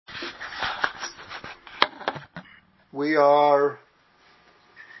We are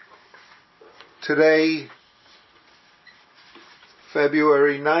today,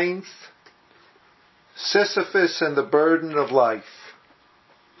 February 9th, Sisyphus and the Burden of Life.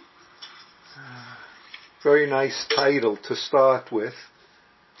 Very nice title to start with.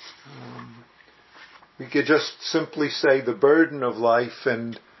 We could just simply say the burden of life,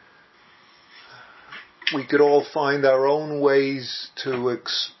 and we could all find our own ways to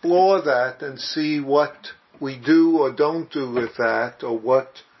explore that and see what we do or don't do with that, or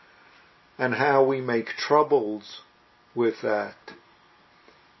what and how we make troubles with that.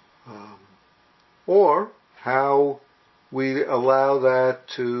 Or how we allow that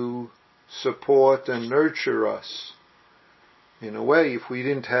to support and nurture us. In a way, if we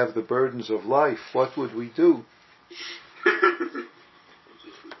didn't have the burdens of life, what would we do?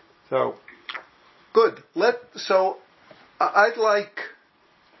 So, good. So, I'd like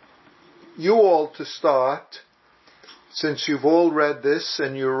you all to start, since you've all read this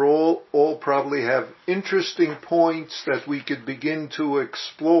and you're all probably have interesting points that we could begin to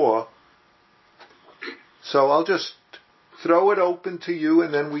explore. So I'll just throw it open to you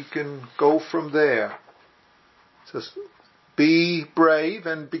and then we can go from there. Just be brave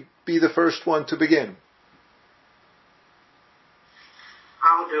and be the first one to begin.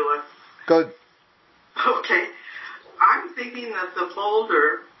 I'll do it. Good. Okay. I'm thinking that the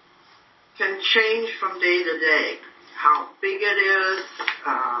boulder can change from day to day. How big it is,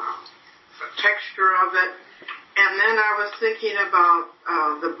 the texture of it. And then I was thinking about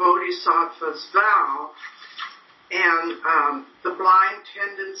the Bodhisattva's vow and the blind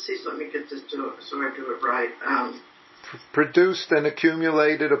tendencies. Let me get this so I do it right. Produced and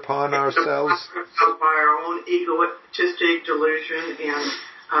accumulated upon ourselves. By our own egotistic delusion and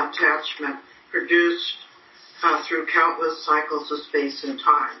attachment, produced through countless cycles of space and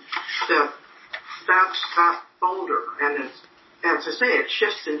time. That's that boulder, and it's, as I say, it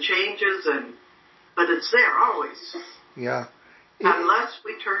shifts and changes, but it's there always. Yeah. Unless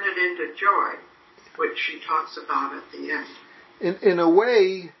we turn it into joy, which she talks about at the end. In a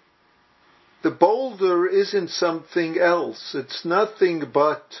way, the boulder isn't something else. It's nothing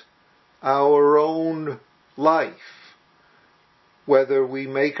but our own life. Whether we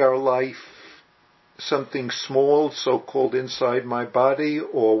make our life something small, so-called inside my body,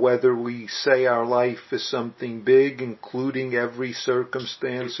 or whether we say our life is something big, including every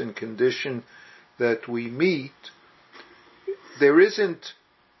circumstance and condition that we meet, there isn't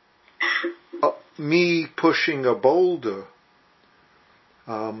me pushing a boulder,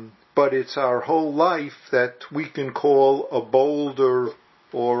 but it's our whole life that we can call a boulder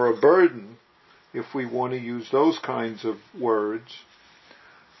or a burden, if we want to use those kinds of words.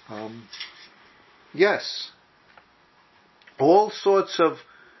 Yes, all sorts of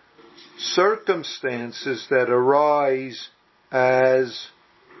circumstances that arise as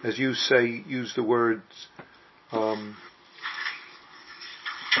you say, use the words,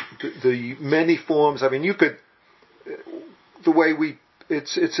 the many forms. I mean, you could, the way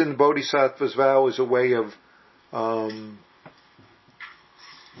it's in Bodhisattva's vow is a way of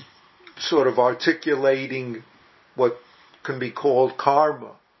sort of articulating what can be called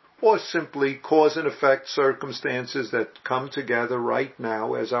karma, or simply cause and effect circumstances that come together right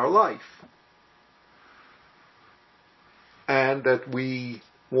now as our life. And that we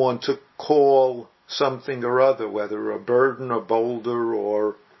want to call something or other, whether a burden, a boulder,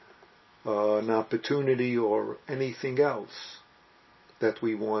 or an opportunity, or anything else that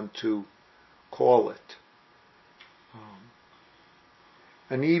we want to call it.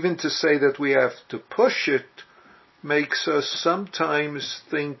 And even to say that we have to push it makes us sometimes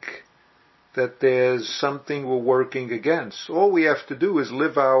think that there's something we're working against. All we have to do is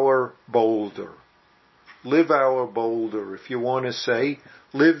live our boulder. Live our boulder. If you want to say,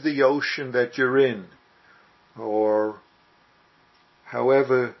 live the ocean that you're in, or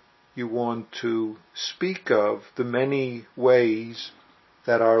however you want to speak of the many ways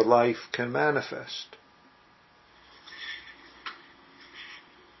that our life can manifest.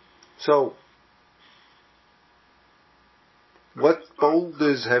 So, what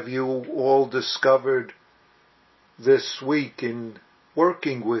boulders have you all discovered this week in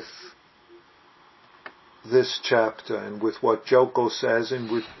working with this chapter and with what Joko says and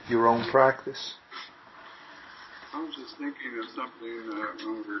with your own practice? I was just thinking of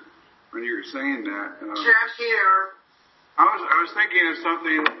something when you were saying that. Can't hear. I was thinking of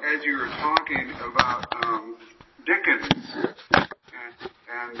something as you were talking about Dickens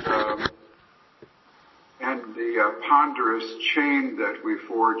and the ponderous chain that we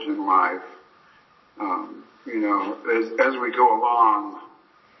forge in life. As we go along,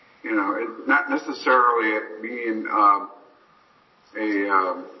 not necessarily it being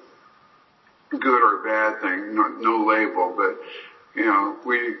a good or bad thing, no label, but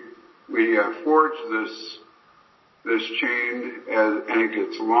we forge this chain and it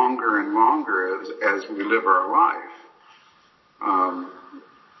gets longer and longer as we live our life.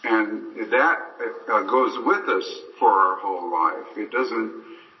 And that goes with us for our whole life. It doesn't,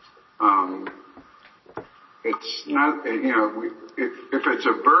 it's not, if it's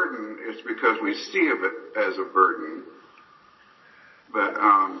a burden, it's because we see it as a burden. But,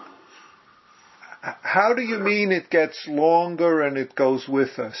 how do you mean it gets longer and it goes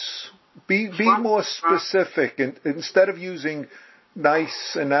with us? Be more specific. And instead of using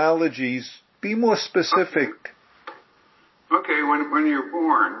nice analogies, be more specific. Okay, when you're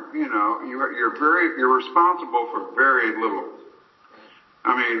born, you're responsible for very little.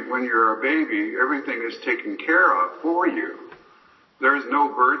 I mean, when you're a baby, everything is taken care of for you. There's no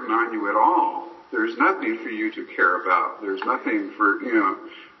burden on you at all. There's nothing for you to care about. There's nothing for,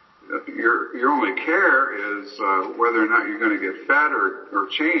 your only care is whether or not you're going to get fed or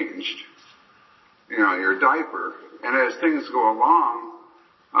changed, your diaper. And as things go along,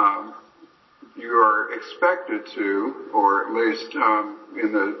 you are expected to, or at least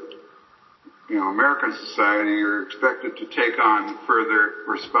in the American society, you're expected to take on further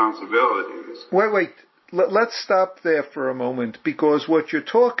responsibilities. Wait. Let's stop there for a moment, because what you're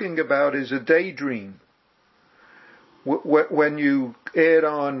talking about is a daydream. When you add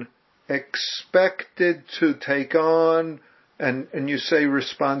on expected to take on and you say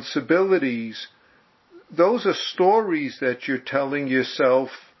responsibilities, those are stories that you're telling yourself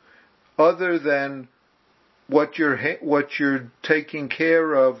other than what you're taking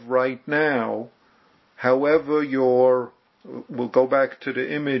care of right now. However, we'll go back to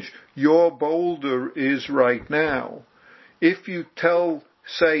the image, your boulder is right now. If you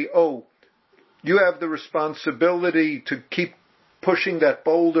say, you have the responsibility to keep pushing that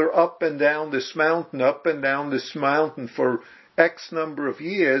boulder up and down this mountain for X number of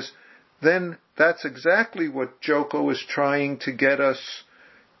years, then that's exactly what Joko is trying to get us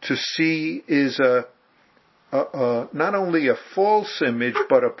to see is not only a false image,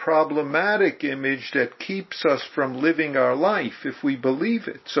 but a problematic image that keeps us from living our life if we believe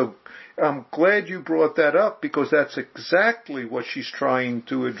it. So I'm glad you brought that up, because that's exactly what she's trying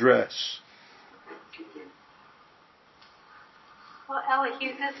to address. Well,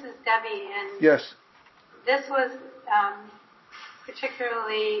 Elihu, this is Debbie, and yes, this was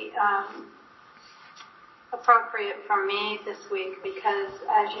particularly appropriate for me this week because,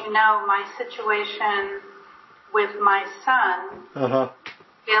 as you know, my situation with my son,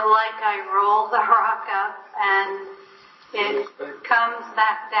 feel like I roll the rock up and it comes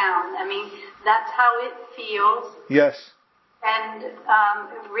back down. I mean, that's how it feels. Yes. And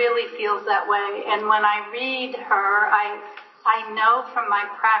it really feels that way. And when I read her, I know from my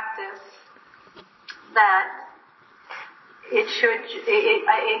practice that it's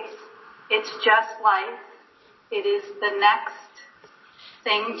just life. It is the next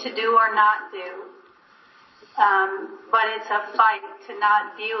thing to do or not do. But it's a fight to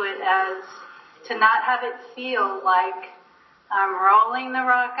not view it to not have it feel like I'm rolling the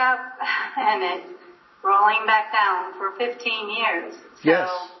rock up and it's rolling back down for 15 years. So yes.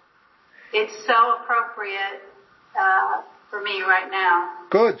 It's so appropriate for me right now.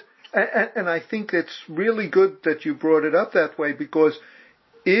 Good. And I think it's really good that you brought it up that way, because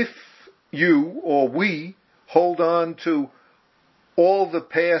if you or we hold on to all the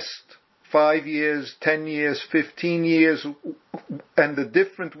past 5 years, 10 years, 15 years, and the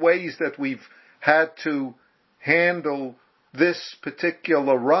different ways that we've had to handle this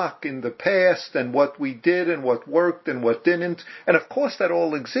particular rock in the past, and what we did and what worked and what didn't. And of course that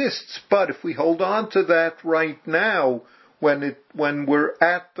all exists, but if we hold on to that right now, when we're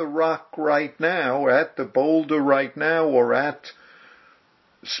at the rock right now, or at the boulder right now, or at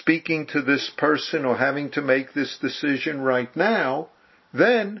speaking to this person or having to make this decision right now,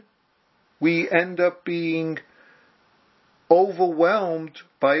 then we end up being overwhelmed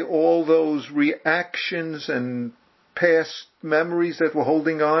by all those reactions and past memories that we're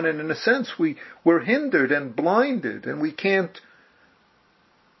holding on, and in a sense we're hindered and blinded, and we can't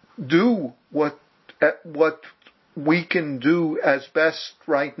do what we can do as best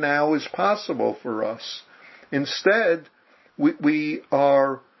right now is possible for us. Instead, we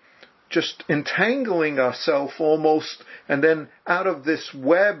are just entangling ourselves almost, and then out of this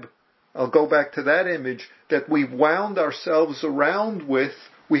web, I'll go back to that image, that we've wound ourselves around with,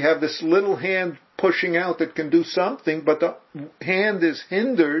 we have this little hand pushing out that can do something, but the hand is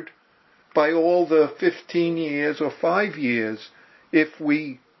hindered by all the 15 years or 5 years. If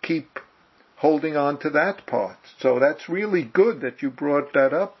we keep holding on to that part. So that's really good that you brought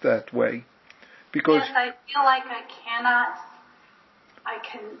that up that way. Because yes, I feel like I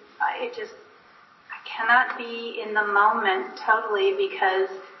cannot be in the moment totally, because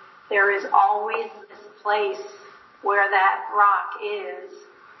there is always this place where that rock is,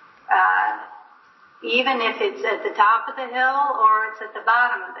 even if it's at the top of the hill or it's at the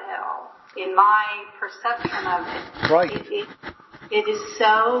bottom of the hill, in my perception of it. Right. It is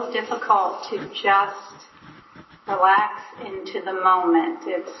so difficult to just relax into the moment.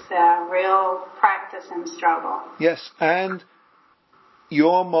 It's a real practice and struggle. Yes, and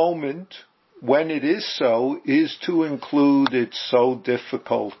your moment, when it is so, is to include it's so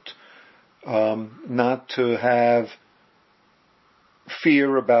difficult, not to have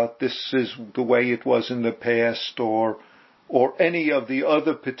fear about this is the way it was in the past or any of the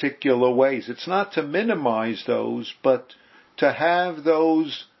other particular ways. It's not to minimize those, but to have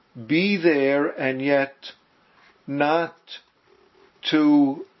those be there, and yet not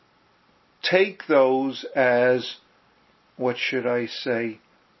to take those as, what should I say,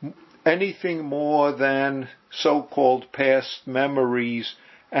 anything more than so-called past memories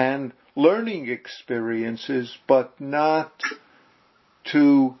and learning experiences, but not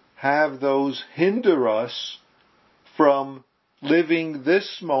to have those hinder us from living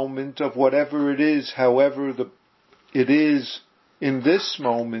this moment of whatever it is, however it is in this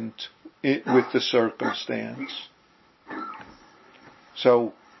moment with the circumstance.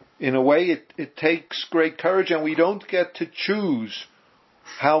 So, in a way, it takes great courage, and we don't get to choose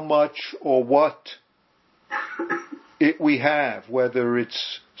how much or what we have, whether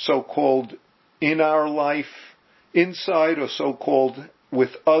it's so-called in our life inside or so-called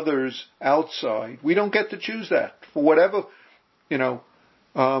with others outside. We don't get to choose that. For whatever,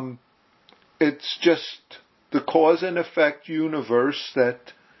 it's just the cause and effect universe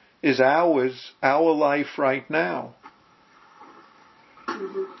that is ours, our life right now.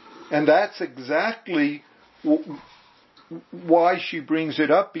 Mm-hmm. And that's exactly why she brings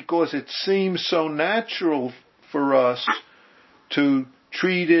it up, because it seems so natural for us to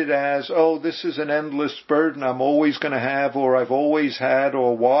treat it as, oh, this is an endless burden I'm always going to have, or I've always had,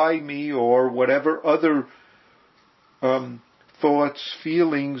 or why me, or whatever other thoughts,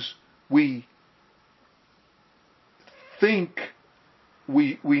 feelings we think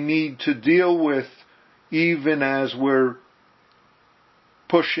we need to deal with, even as we're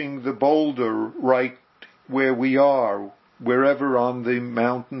pushing the boulder right where we are, wherever on the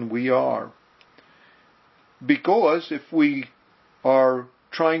mountain we are. Because if we are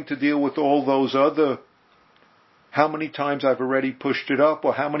trying to deal with all those other, how many times I've already pushed it up,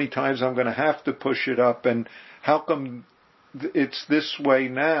 or how many times I'm going to have to push it up, and how come it's this way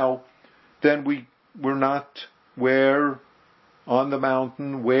now, then we're not where on the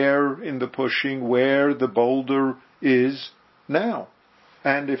mountain, where in the pushing, where the boulder is now.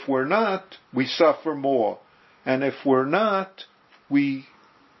 And if we're not, we suffer more. And if we're not, we,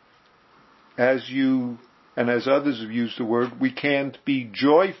 as you and as others have used the word, we can't be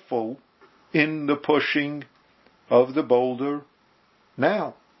joyful in the pushing of the boulder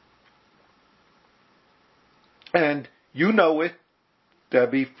now. And you know it,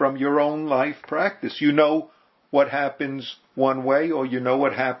 Debbie, from your own life practice. You know what happens one way, or you know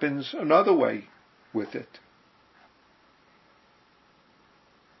what happens another way with it.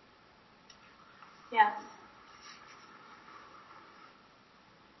 Yes.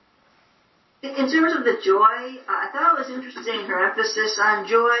 In terms of the joy, I thought it was interesting her emphasis on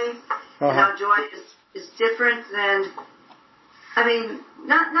joy, and how joy is different than,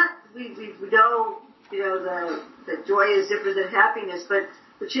 we know, that joy is different than happiness, but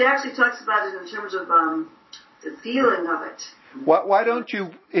she actually talks about it in terms of the feeling of it. Why don't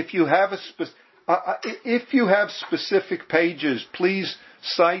you, if you have specific pages, please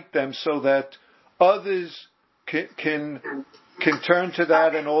cite them so that others can turn to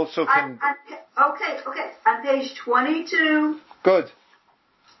that and also can... Okay. On page 22... Good.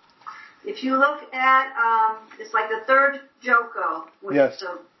 If you look at, it's like the third Joko. Yes.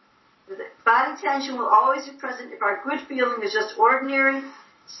 So, body tension will always be present if our good feeling is just ordinary,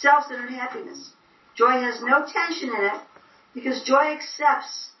 self-centered happiness. Joy has no tension in it, because joy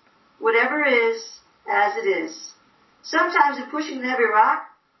accepts whatever is as it is. Sometimes in pushing the heavy rock,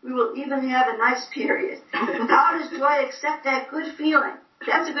 we will even have a nice period. How does joy accept that good feeling?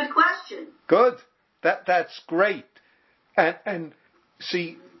 That's a good question. Good. That's great. And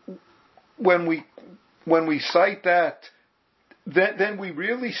see, when we cite that, then we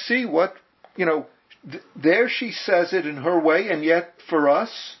really see what, there she says it in her way, and yet for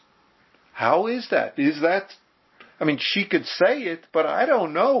us, how is that? Is that, I mean, she could say it, but I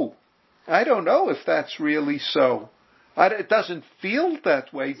don't know. I don't know if that's really so. It doesn't feel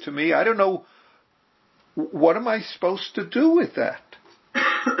that way to me. I don't know. What am I supposed to do with that?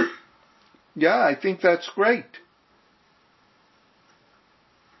 Yeah, I think that's great.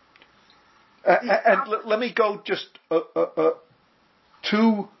 And let me go just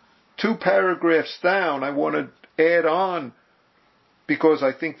two paragraphs down. I want to add on, because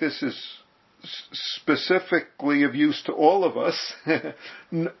I think this is specifically of use to all of us.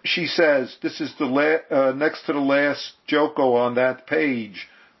 She says, this is the next to the last Joko on that page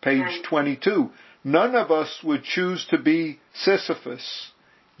 22. None of us would choose to be Sisyphus,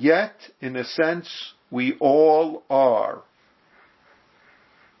 yet, in a sense, we all are.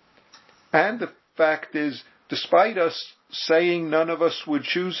 And the fact is, despite us saying none of us would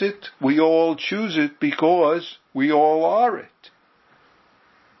choose it, we all choose it because we all are it.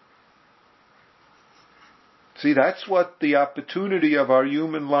 See, that's what the opportunity of our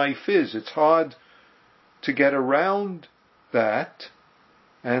human life is. It's hard to get around that,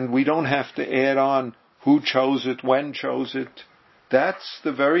 and we don't have to add on who chose it, when chose it. That's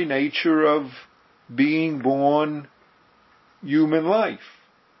the very nature of being born human life.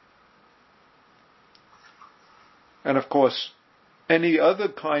 And of course, any other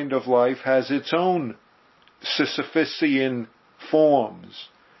kind of life has its own Sisyphusian forms,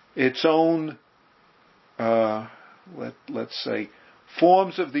 its own let's say,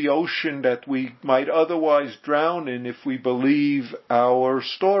 forms of the ocean that we might otherwise drown in if we believe our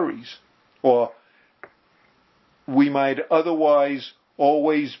stories. Or we might otherwise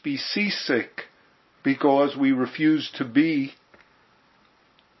always be seasick because we refuse to be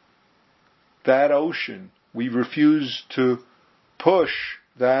that ocean. We refuse to push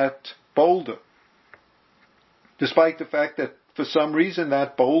that boulder. Despite the fact that for some reason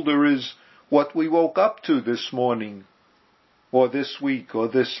that boulder is what we woke up to this morning, or this week, or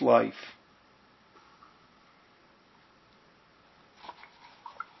this life.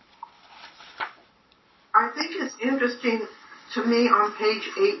 I think it's interesting to me on page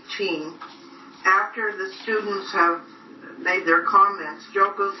 18, after the students have made their comments,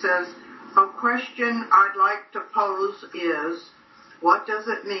 Joko says, a question I'd like to pose is, what does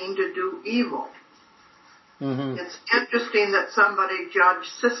it mean to do evil? Mm-hmm. It's interesting that somebody judged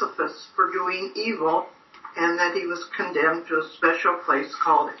Sisyphus for doing evil and that he was condemned to a special place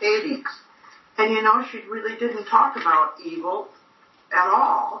called Hades. And she really didn't talk about evil at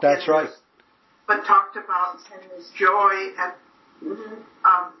all. That's right. But talked about joy at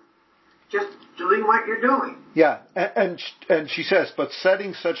just doing what you're doing. Yeah, and she says, but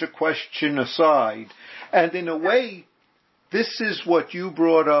setting such a question aside, and in a way, this is what you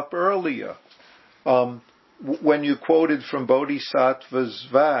brought up earlier. When you quoted from Bodhisattva's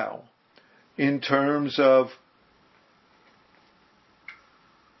vow, in terms of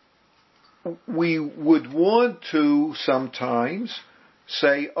we would want to sometimes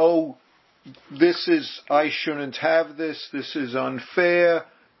say, oh, I shouldn't have this is unfair,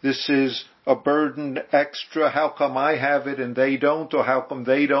 this is a burden extra, how come I have it and they don't, or how come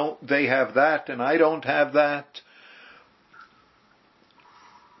they have that and I don't have that?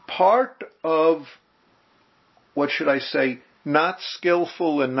 Part of not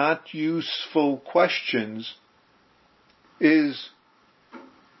skillful and not useful questions is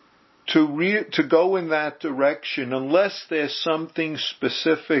to go in that direction unless there's something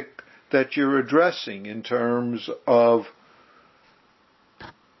specific that you're addressing in terms of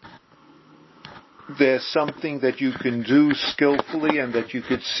there's something that you can do skillfully and that you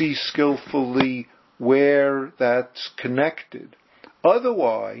could see skillfully where that's connected.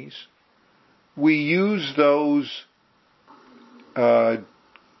 Otherwise, we use those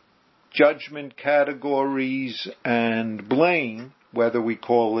judgment categories and blame, whether we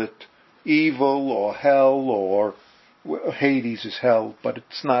call it evil or hell, or Hades is hell, but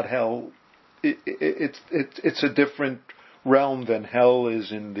it's not hell. It's a different realm than hell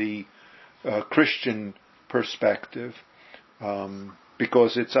is in the Christian perspective,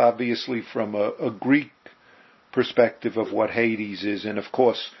 because it's obviously from a Greek perspective of what Hades is, and of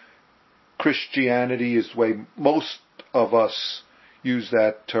course Christianity is the way most of us use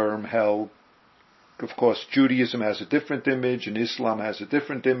that term, hell. Of course, Judaism has a different image, and Islam has a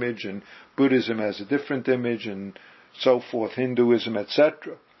different image, and Buddhism has a different image, and so forth, Hinduism,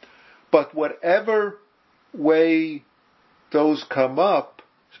 etc. But whatever way those come up,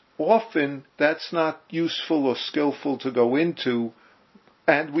 often that's not useful or skillful to go into,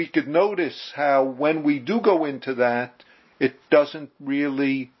 and we could notice how when we do go into that, it doesn't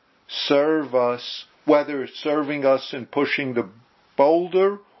really serve us, whether it's serving us in pushing the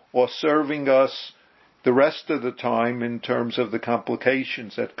boulder or serving us the rest of the time in terms of the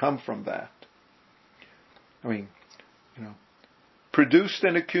complications that come from that. I mean, produced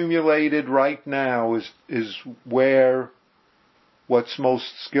and accumulated right now is where what's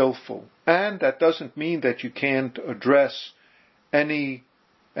most skillful. And that doesn't mean that you can't address any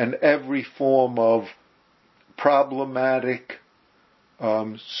and every form of problematic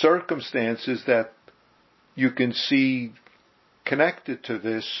circumstances that you can see connected to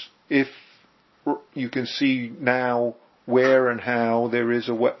this, if you can see now where and how there is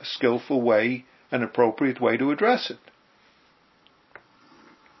a skillful way, an appropriate way to address it.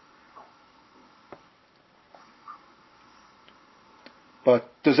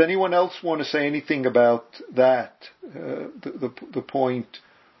 But does anyone else want to say anything about that? The point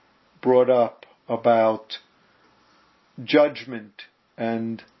brought up about judgment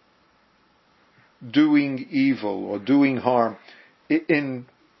and doing evil or doing harm. In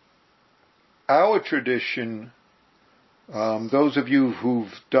our tradition, those of you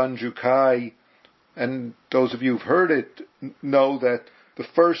who've done Jukai and those of you who've heard it know that the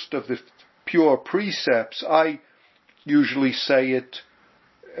first of the pure precepts, I usually say it,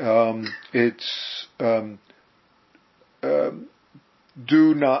 it's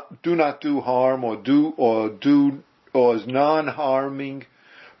do not do harm or is non-harming.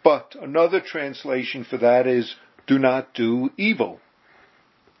 But another translation for that is do not do evil.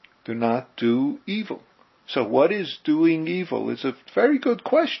 Do not do evil. So what is doing evil? It's a very good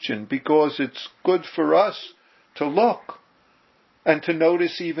question, because it's good for us to look and to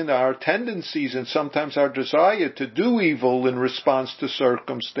notice even our tendencies and sometimes our desire to do evil in response to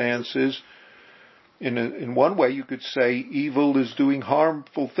circumstances. In one way you could say evil is doing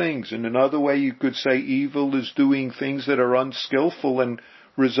harmful things. In another way you could say evil is doing things that are unskillful and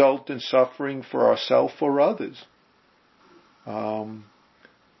result in suffering for ourselves or others.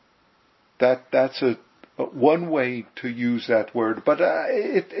 That's one way to use that word. But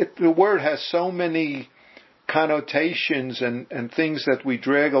the word has so many connotations and things that we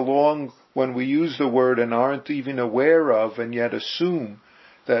drag along when we use the word and aren't even aware of, and yet assume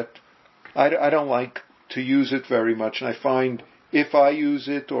that I don't like to use it very much. And I find if I use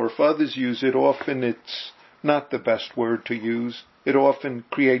it or if others use it, often it's not the best word to use. It often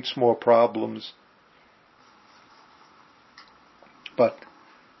creates more problems. But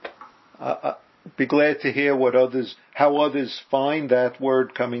I'd be glad to hear how others find that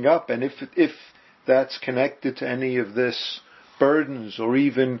word coming up, and if that's connected to any of this burdens, or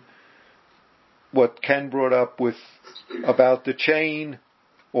even what Ken brought up about the chain,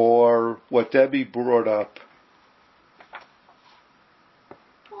 or what Debbie brought up.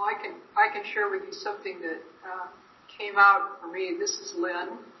 Well, I can share with you something that came out for me. This is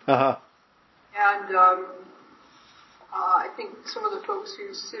Lynn. Uh-huh. And I think some of the folks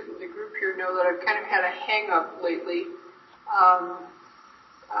who sit in the group here know that I've kind of had a hang-up lately.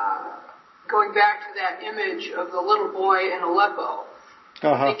 Going back to that image of the little boy in Aleppo,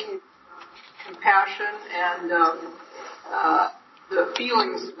 thinking compassion and the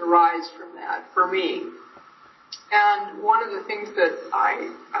feelings that arise from that for me. And one of the things that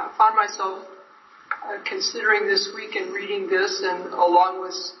I found myself considering this week and reading this, and along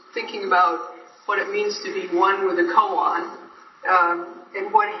with thinking about what it means to be one with a koan,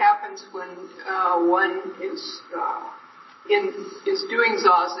 and what happens when one is doing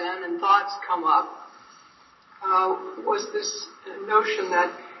zazen and thoughts come up, was this notion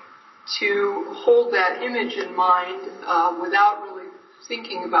that to hold that image in mind without really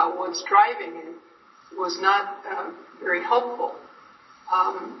thinking about what's driving it was not very helpful.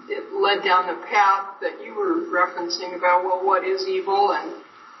 It led down the path that you were referencing about, well, what is evil and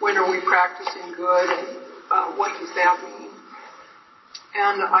when are we practicing good and what does that mean?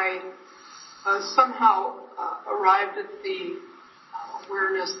 And I somehow arrived at the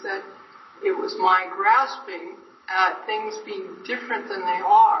awareness that it was my grasping at things being different than they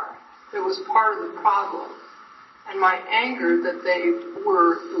are that was part of the problem, and my anger that they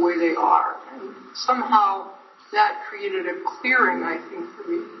were the way they are. And somehow that created a clearing, I think, for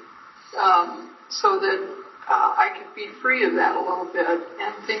me, so that I could be free of that a little bit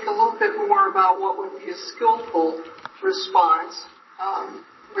and think a little bit more about what would be a skillful response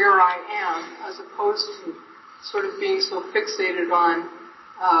where I am, as opposed to sort of being so fixated on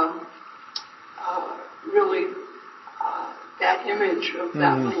really that image of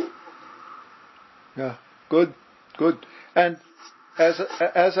that little. Yeah, good. And as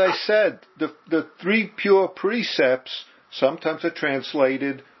I said, the three pure precepts sometimes are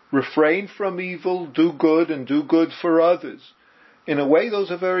translated: refrain from evil, do good, and do good for others. In a way,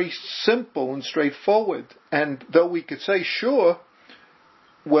 those are very simple and straightforward. And though we could say, sure,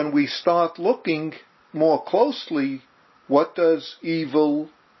 when we start looking, more closely, what is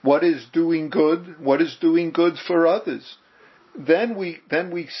doing good, what is doing good for others, then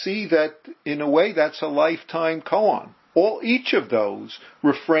we see that in a way that's a lifetime koan. Each of those,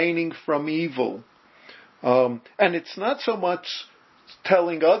 refraining from evil. And it's not so much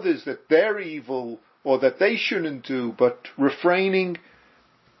telling others that they're evil or that they shouldn't do, but refraining.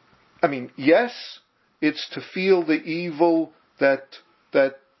 I mean, yes, it's to feel the evil that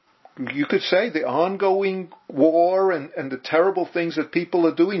you could say the ongoing war and the terrible things that people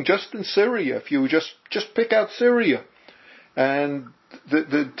are doing just in Syria. If you just pick out Syria and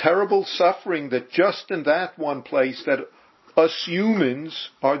the terrible suffering that just in that one place that us humans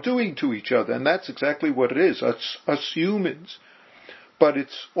are doing to each other. And that's exactly what it is, us humans. But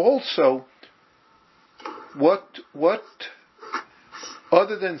it's also what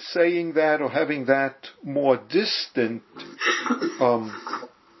other than saying that or having that more distant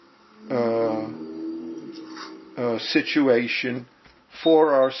situation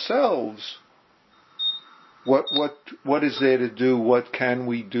for ourselves, what is there to do? What can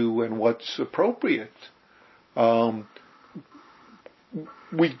we do? And what's appropriate?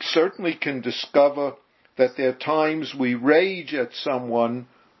 We certainly can discover that there are times we rage at someone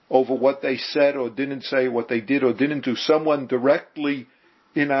over what they said or didn't say, what they did or didn't do, someone directly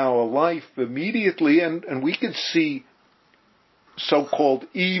in our life immediately, and we could see so-called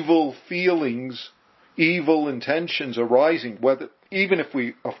evil feelings, evil intentions arising, even if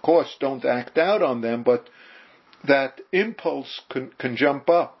we, of course, don't act out on them, but that impulse can jump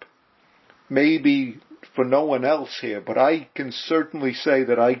up. Maybe for no one else here, but I can certainly say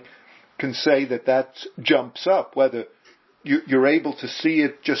that jumps up, whether you're able to see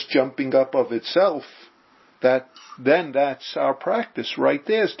it just jumping up of itself, then that's our practice right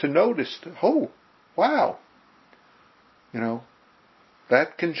there, is to notice, oh, wow,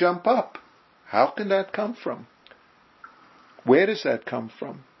 that can jump up. How can that come from? Where does that come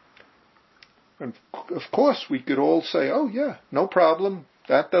from? And of course we could all say, oh yeah, no problem,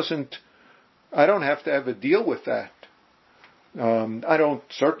 I don't have to ever deal with that. I don't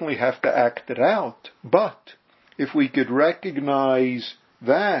certainly have to act it out. But if we could recognize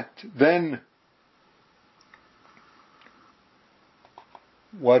that, then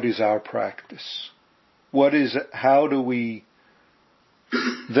what is our practice? How do we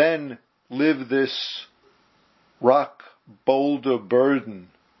then live this rock boulder burden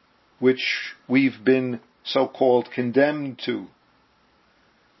which we've been so-called condemned to,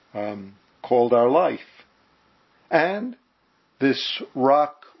 called our life? And this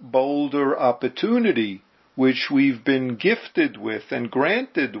rock boulder opportunity which we've been gifted with and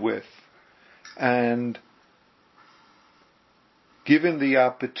granted with and given the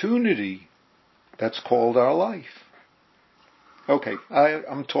opportunity, that's called our life. Okay,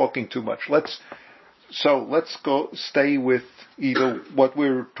 I'm talking too much. Let's go stay with either what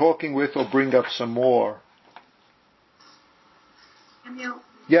we're talking with or bring up some more. Emil?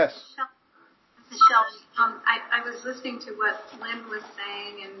 Yes. This is Shelby. I was listening to what Lynn was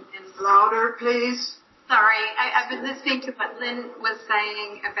saying and Louder, please. Sorry, I've been listening to what Lynn was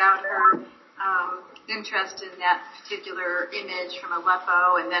saying about her interest in that particular image from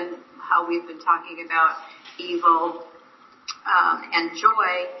Aleppo, and then how we've been talking about evil and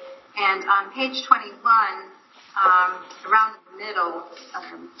joy. And on page 21, around the middle,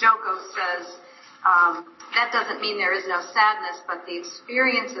 Joko says, that doesn't mean there is no sadness, but the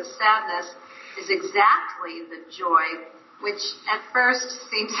experience of sadness is exactly the joy, which at first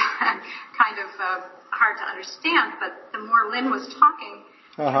seems kind of hard to understand, but the more Lynn was talking,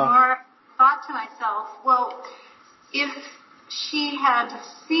 the more I thought to myself, well, if she had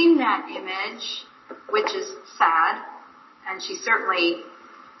seen that image, which is sad, and she certainly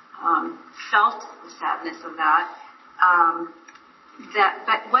felt the sadness of that,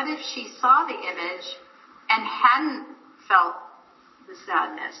 but what if she saw the image and hadn't felt the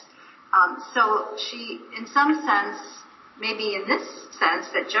sadness? So she, in some sense, maybe in this sense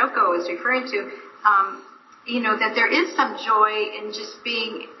that Joko is referring to, that there is some joy in just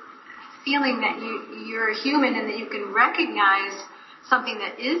feeling that you're a human and that you can recognize something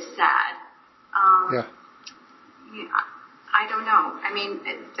that is sad. I don't know. I mean,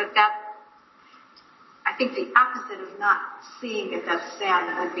 I think the opposite of not seeing that that's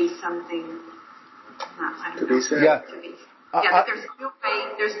sad would be something to be sad. Yeah. That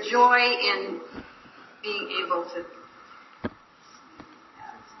there's joy in being able to.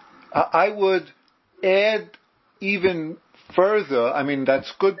 I would add even further, I mean,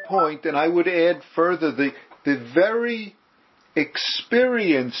 that's a good point, and I would add further the very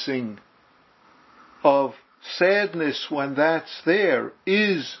experiencing of sadness when that's there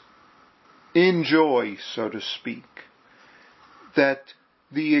is in joy, so to speak. That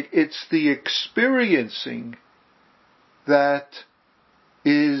it's the experiencing that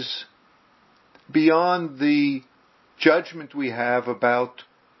is beyond the judgment we have about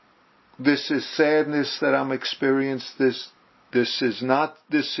this is sadness that I'm experiencing, this is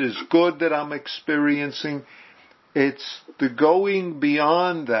good that I'm experiencing. It's the going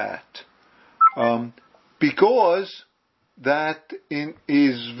beyond that, because that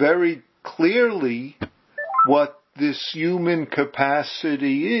is very clearly what this human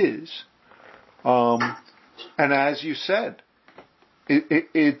capacity is. And as you said,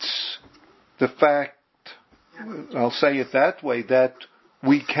 it's the fact, I'll say it that way, that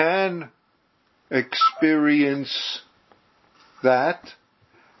we can experience that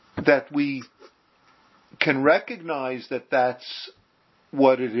we can recognize that that's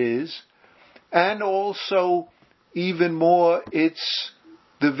what it is, and also, even more, it's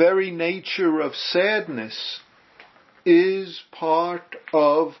the very nature of sadness is part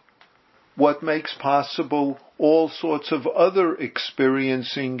of what makes possible all sorts of other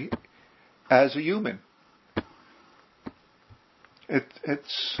experiencing as a human.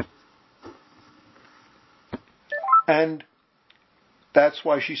 And that's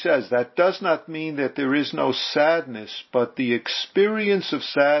why she says that does not mean that there is no sadness, but the experience of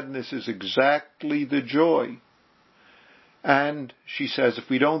sadness is exactly the joy. And she says if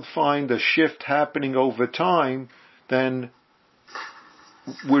we don't find a shift happening over time, then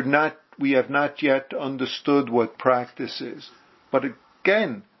we have not yet understood what practice is. But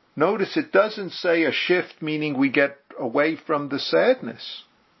again, notice it doesn't say a shift meaning we get away from the sadness.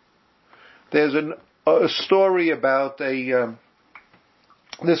 There's a story about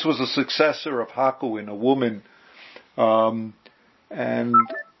this was a successor of Hakuin, a woman, and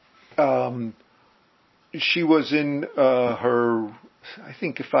she was in her, I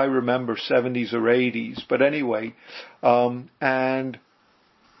think if I remember, 70s or 80s, but anyway, and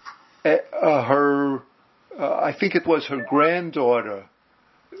her, I think it was her granddaughter,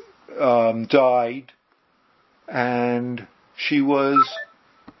 died, and she was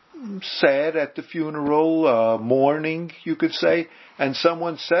sad at the funeral, mourning, you could say, and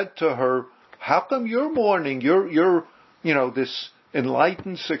someone said to her, how come you're mourning? You're this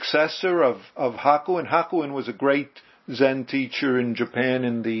enlightened successor of Hakuin. Hakuin was a great Zen teacher in Japan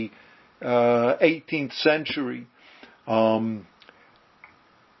in the 18th century. And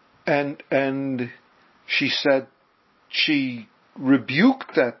she said, she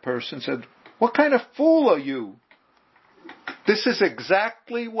rebuked that person, said, what kind of fool are you? This is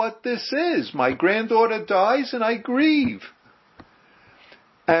exactly what this is. My granddaughter dies and I grieve.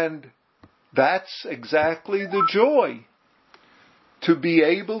 And that's exactly the joy. To be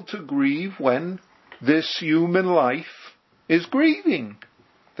able to grieve when this human life is grieving.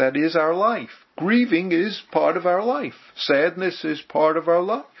 That is our life. Grieving is part of our life. Sadness is part of our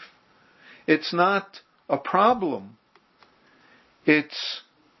life. It's not a problem. It's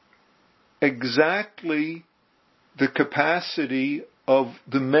exactly the capacity of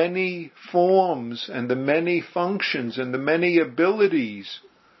the many forms and the many functions and the many abilities,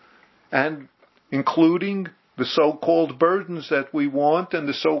 and including the so-called burdens that we want and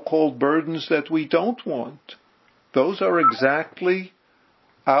the so-called burdens that we don't want. Those are exactly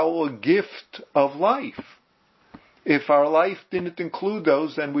our gift of life. If our life didn't include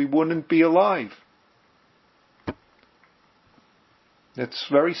those, then we wouldn't be alive. It's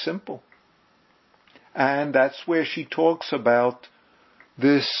very simple. And that's where she talks about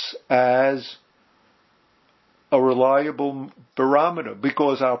this as a reliable barometer,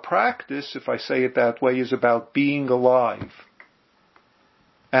 because our practice, if I say it that way, is about being alive.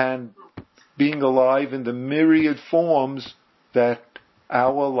 And being alive in the myriad forms that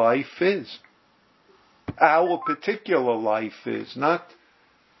our life is. Our particular life is, not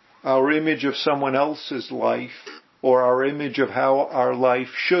our image of someone else's life or our image of how our life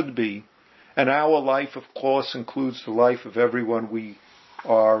should be. And our life, of course, includes the life of everyone we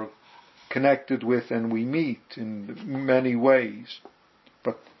are connected with and we meet in many ways.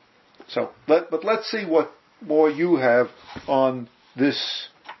 But let's see what more you have on this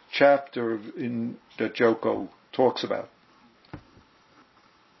chapter that Joko talks about.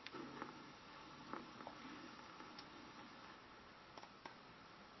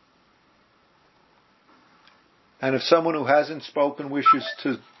 And if someone who hasn't spoken wishes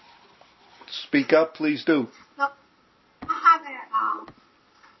to speak up, please do. So, I have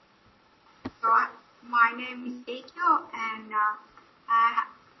my name is Echo, and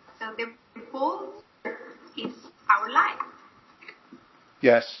so the report is our life.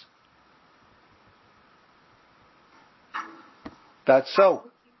 Yes. That's so.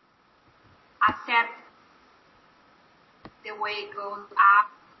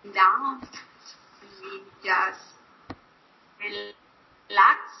 up and down. We just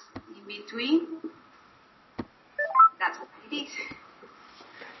relax in between. That's what it is.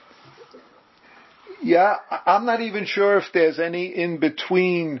 Yeah, I'm not even sure if there's any in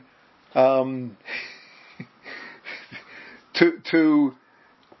between. Nothing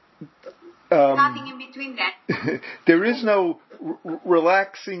in between that. There is no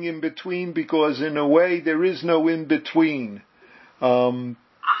relaxing in between, because in a way there is no in between.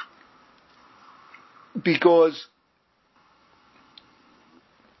 Because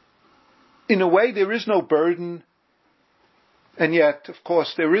in a way there is no burden, and yet, of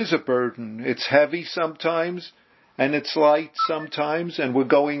course, there is a burden. It's heavy sometimes, and it's light sometimes, and we're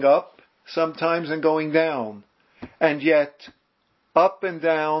going up sometimes and going down. And yet, up and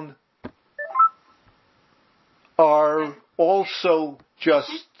down are also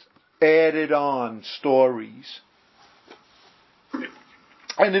just added on stories.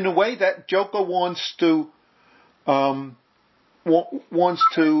 And in a way that Joko wants to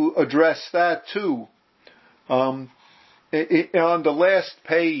address that too. On the last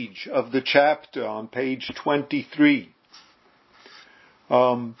page of the chapter, on page 23,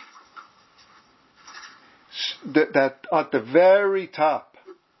 that at the very top,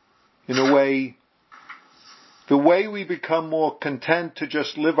 in a way, the way we become more content to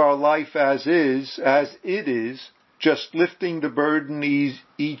just live our life as it is, just lifting the burden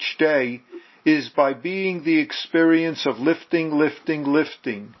each day, is by being the experience of lifting, lifting,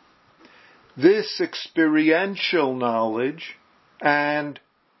 lifting. This experiential knowledge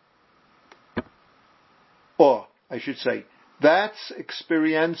that's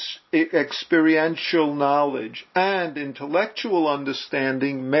experiential knowledge and intellectual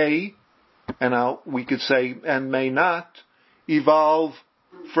understanding may, and we could say, and may not, evolve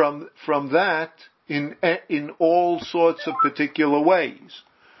from that in all sorts of particular ways.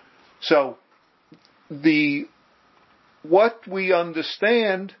 So, what we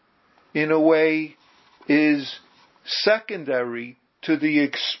understand, in a way, is secondary to the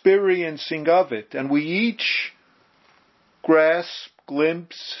experiencing of it. And we each grasp,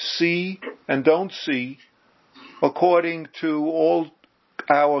 glimpse, see, and don't see, according to all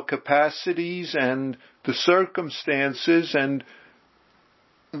our capacities and the circumstances, and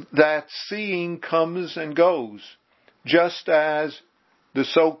that seeing comes and goes, just as the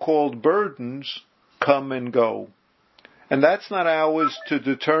so-called burdens come and go. And that's not ours to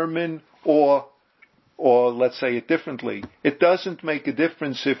determine, or let's say it differently. It doesn't make a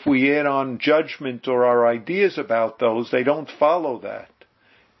difference if we add on judgment or our ideas about those. They don't follow that.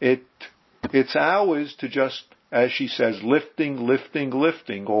 It's ours to just, as she says, lifting, lifting,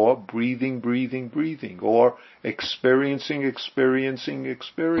 lifting, or breathing, breathing, breathing, or experiencing, experiencing,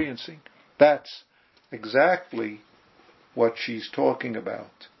 experiencing. That's exactly what she's talking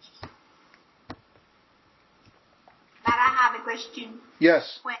about. But I have a question.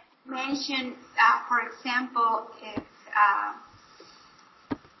 Yes. When you mentioned, for example,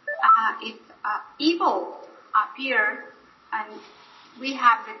 if evil appear, and we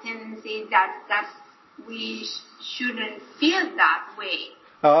have the tendency that we shouldn't feel that way.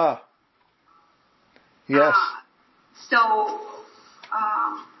 Ah. Yes. So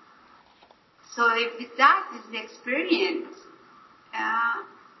if that is the experience,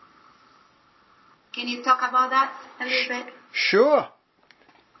 can you talk about that a little bit? Sure.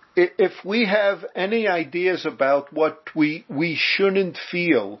 If we have any ideas about what we shouldn't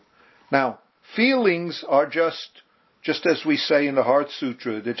feel, now, feelings are just as we say in the Heart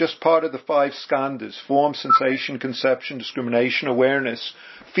Sutra, they're just part of the 5 skandhas: form, sensation, conception, discrimination, awareness.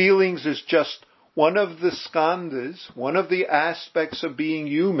 Feelings is just one of the skandhas, one of the aspects of being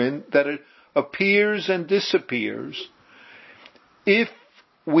human that it appears and disappears. If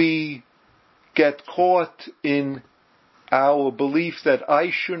we get caught in our belief that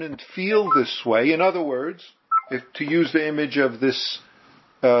I shouldn't feel this way, in other words, to use the image of this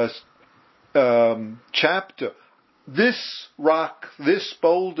chapter, this rock, this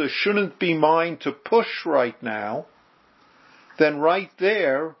boulder shouldn't be mine to push right now, then right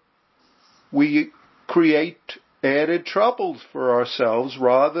there we create added troubles for ourselves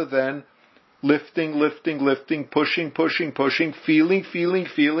rather than lifting, lifting, lifting, pushing, pushing, pushing, feeling, feeling,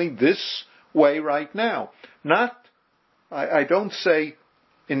 feeling this way right now. I don't say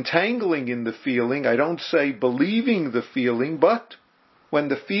entangling in the feeling, I don't say believing the feeling, but when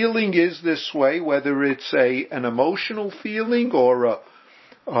the feeling is this way, whether it's an emotional feeling or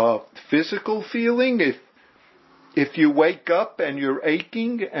a physical feeling, if you wake up and you're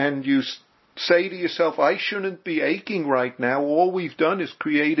aching and you say to yourself, I shouldn't be aching right now, all we've done is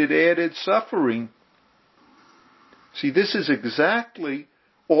created added suffering. See, this is exactly,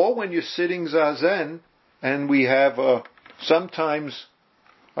 or when you're sitting Zazen, and we have, sometimes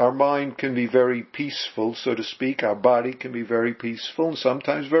our mind can be very peaceful, so to speak, our body can be very peaceful, and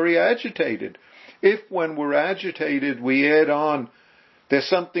sometimes very agitated. If when we're agitated we add on, there's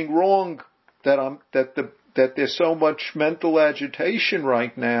something wrong, that there's so much mental agitation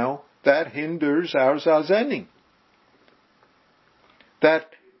right now, that hinders our Zazening. That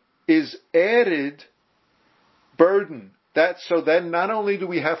is added burden. So then not only do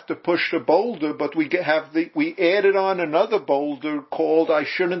we have to push the boulder, but we added on another boulder called, I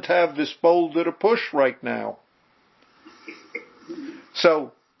shouldn't have this boulder to push right now.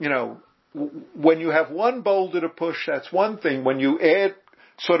 So, when you have one boulder to push, that's one thing. When you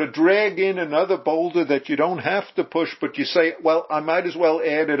sort of drag in another boulder that you don't have to push, but you say, well, I might as well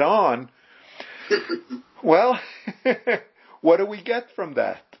add it on. Well, what do we get from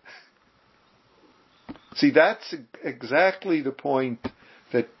that? See, that's exactly the point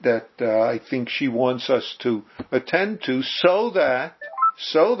that I think she wants us to attend to, so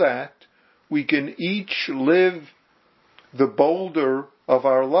that we can each live the boulder of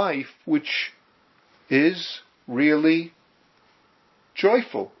our life, which is really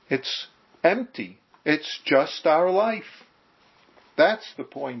joyful. It's empty. It's just our life. That's the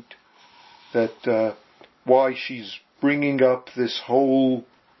point that why she's bringing up this whole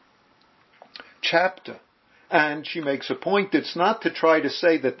chapter. And she makes a point. It's not to try to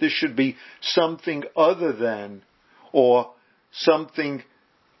say that this should be something other than, or something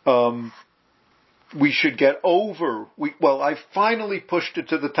we should get over. I finally pushed it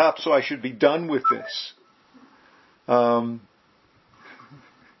to the top, so I should be done with this.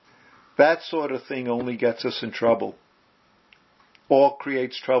 That sort of thing only gets us in trouble, or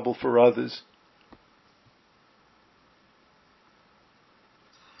creates trouble for others.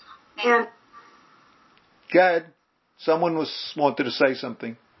 And Gad, someone wanted to say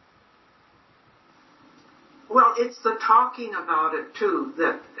something. well, it's the talking about it too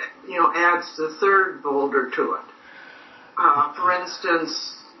that adds the third boulder to it. For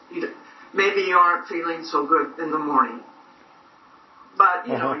instance, maybe you aren't feeling so good in the morning, but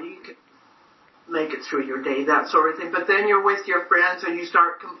you can make it through your day, that sort of thing. But then you're with your friends and you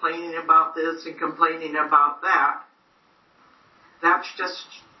start complaining about this and complaining about that. That's just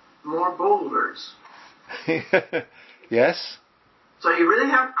more boulders. Yes. So I really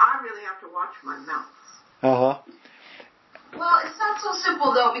have to watch my mouth. Uh-huh. Well, it's not so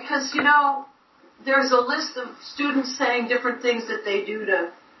simple though, because there's a list of students saying different things that they do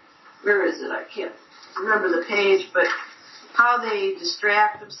to, where is it? I can't remember the page, but how they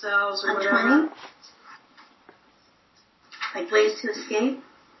distract themselves or whatever. 20? Like ways to escape?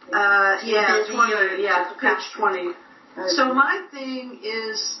 Yeah, Busy 20. or Yeah, page 20. So my thing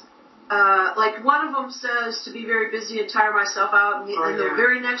is, like one of them says to be very busy and tire myself out, and the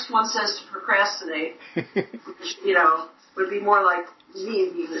very next one says to procrastinate, which, would be more like me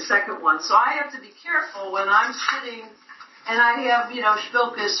being the second one. So I have to be careful when I'm sitting and I have,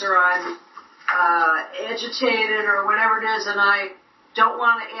 schvilkus, or I'm agitated or whatever it is, and I don't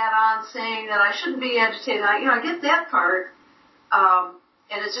want to add on saying that I shouldn't be agitated. I get that part,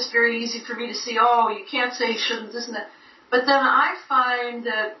 and it's just very easy for me to see, you can't say you shouldn't, this and that. But then I find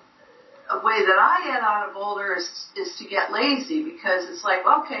that a way that I add on a boulder is to get lazy, because it's like,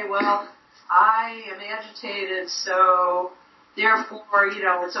 okay, well, I am agitated, so therefore,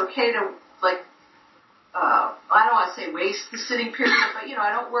 it's okay to, like, I don't want to say waste the sitting period, but,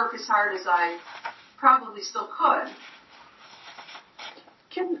 I don't work as hard as I probably still could.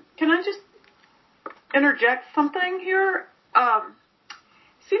 Can I just interject something here?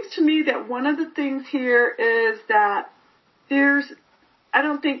 Seems to me that one of the things here is that I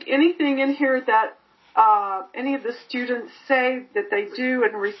don't think anything in here that any of the students say that they do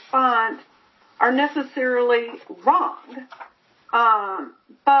in response are necessarily wrong.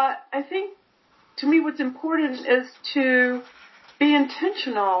 But I think, to me, what's important is to be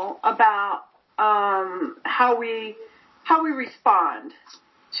intentional about how we respond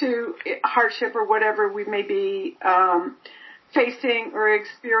to hardship or whatever we may be facing or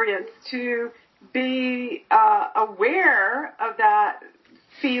experience, to be aware of that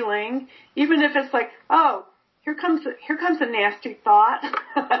feeling, even if it's like, here comes a nasty thought,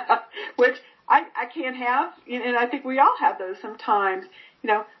 which I can't have, and I think we all have those sometimes.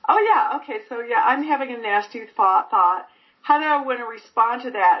 I'm having a nasty thought. How do I want to respond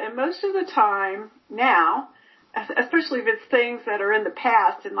to that? And most of the time now, especially if it's things that are in the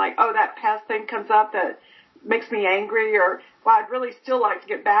past, and like, that past thing comes up that makes me angry, or, I'd really still like to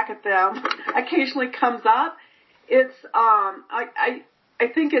get back at them, occasionally comes up. It's, I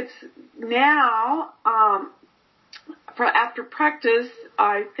think it's now, after practice,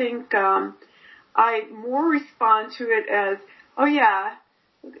 I think I more respond to it as, oh yeah,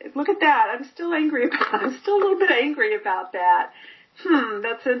 look at that. I'm still a little bit angry about that.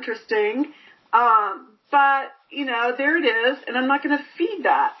 That's interesting. But, there it is, and I'm not going to feed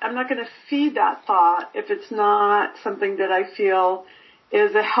that. I'm not going to feed that thought if it's not something that I feel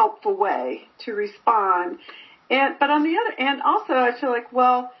is a helpful way to respond. But on the other hand, also I feel like,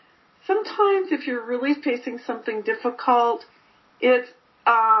 well, sometimes if you're really facing something difficult, it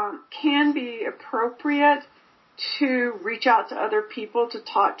can be appropriate to reach out to other people to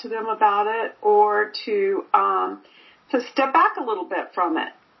talk to them about it, or to step back a little bit from it,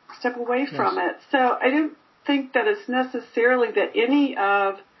 step away from it. So I don't think that it's necessarily that any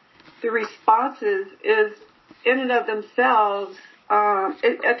of the responses is in and of themselves. I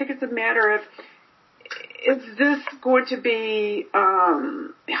think it's a matter of, is this going to be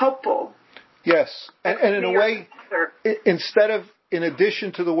helpful? Yes, and in a way, in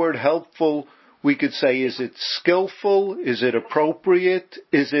addition to the word helpful, we could say, is it skillful? Is it appropriate?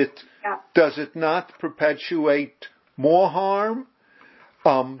 Does it not perpetuate more harm?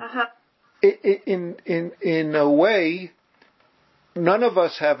 In a way, none of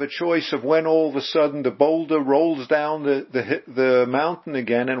us have a choice of when all of a sudden the boulder rolls down the mountain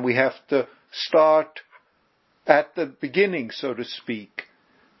again, and we have to start at the beginning, so to speak,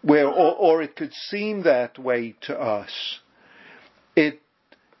 or it could seem that way to us. And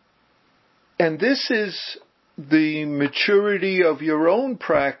this is the maturity of your own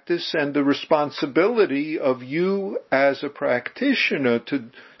practice and the responsibility of you as a practitioner to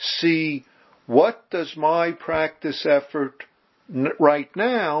see, what does my practice effort right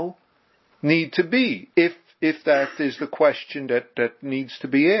now need to be, if that is the question that needs to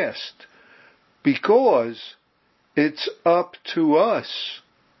be asked. Because it's up to us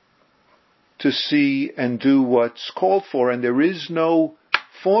to see and do what's called for, and there is no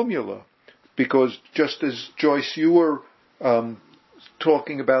formula. Because just as Joyce, you were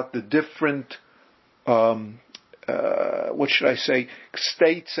talking about the different,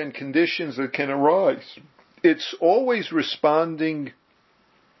 states and conditions that can arise, it's always responding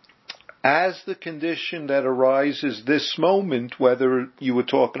as the condition that arises this moment, whether you were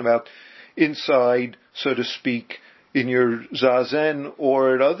talking about inside, so to speak, in your zazen,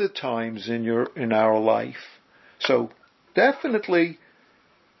 or at other times in our life. So definitely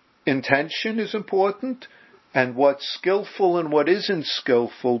intention is important, and what's skillful and what isn't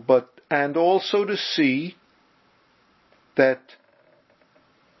skillful, and also to see that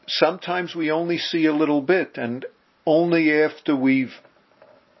sometimes we only see a little bit, and only after we've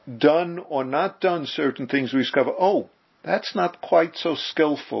done or not done certain things we discover, oh, that's not quite so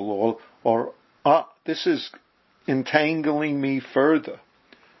skillful, or this is entangling me further.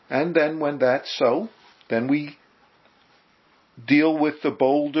 And then when that's so, then we deal with the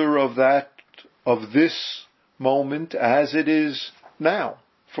boulder of this moment as it is now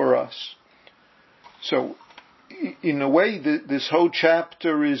for us. So, in a way, this whole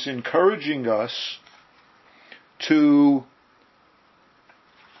chapter is encouraging us to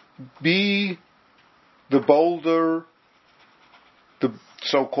be the boulder, the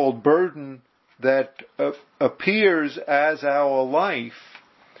so-called burden that appears as our life,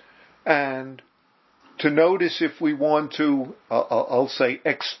 and to notice if we want to, I'll say,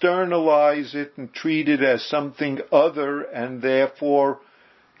 externalize it and treat it as something other, and therefore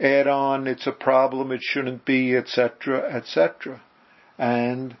add on, it's a problem, it shouldn't be, etc., etc.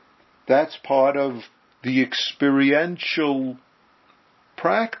 And that's part of the experiential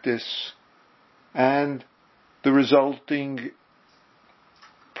practice and the resulting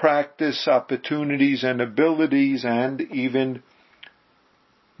practice opportunities and abilities, and even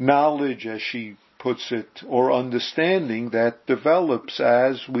knowledge, as she puts it, or understanding that develops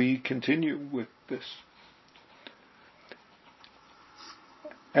as we continue with this.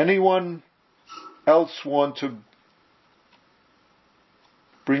 Anyone else want to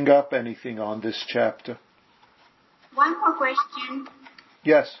bring up anything on this chapter? One more question.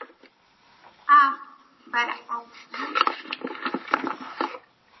 Yes.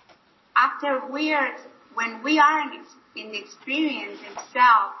 When we are in the experience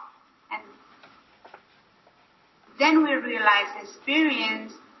itself, and then we realize the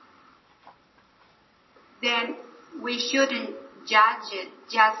experience, then we shouldn't judge it,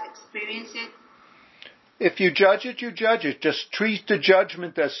 just experience it. If you judge it, you judge it. Just treat the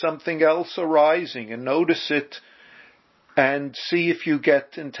judgment as something else arising and notice it and see if you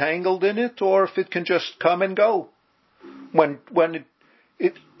get entangled in it or if it can just come and go. When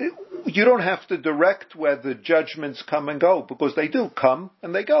you don't have to direct whether judgments come and go, because they do come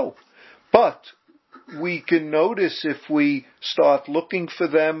and they go. But we can notice if we start looking for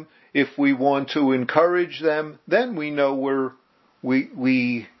them, if we want to encourage them, then we know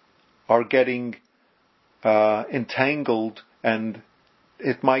we are getting entangled, and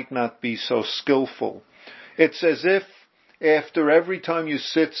it might not be so skillful. It's as if after every time you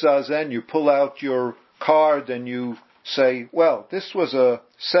sit Zazen, you pull out your card and you say, well, this was a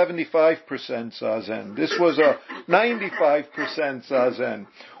 75% Zazen. This was a 95% Zazen.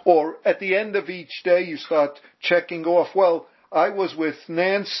 Or at the end of each day, you start checking off, well, I was with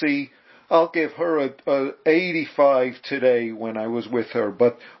Nancy, I'll give her a 85 today when I was with her.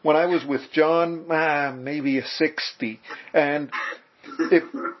 But when I was with John, maybe a 60. And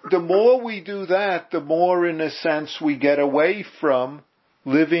the more we do that, the more, in a sense, we get away from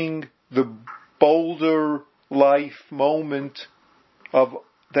living the bolder life moment of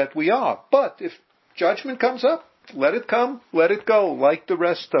that we are. But if judgment comes up, let it come, let it go, like the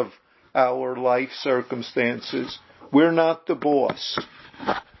rest of our life circumstances. We're not the boss.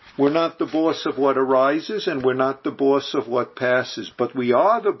 We're not the boss of what arises, and we're not the boss of what passes, but we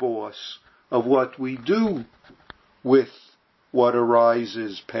are the boss of what we do with what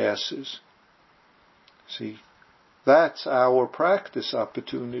arises, passes. See, that's our practice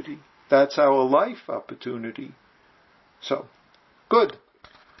opportunity. That's our life opportunity. So, good.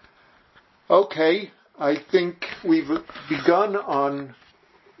 Okay, I think we've begun on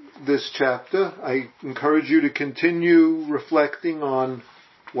this chapter. I encourage you to continue reflecting on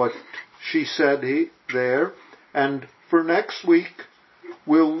what she said there. And for next week,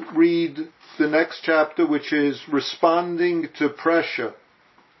 we'll read the next chapter, which is Responding to Pressure.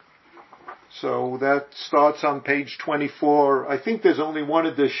 So that starts on page 24. I think there's only one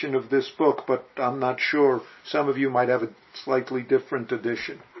edition of this book, but I'm not sure. Some of you might have a slightly different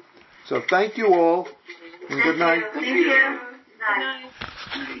edition. So thank you all, and good night. Thank you. Good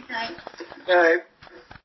night. Good night.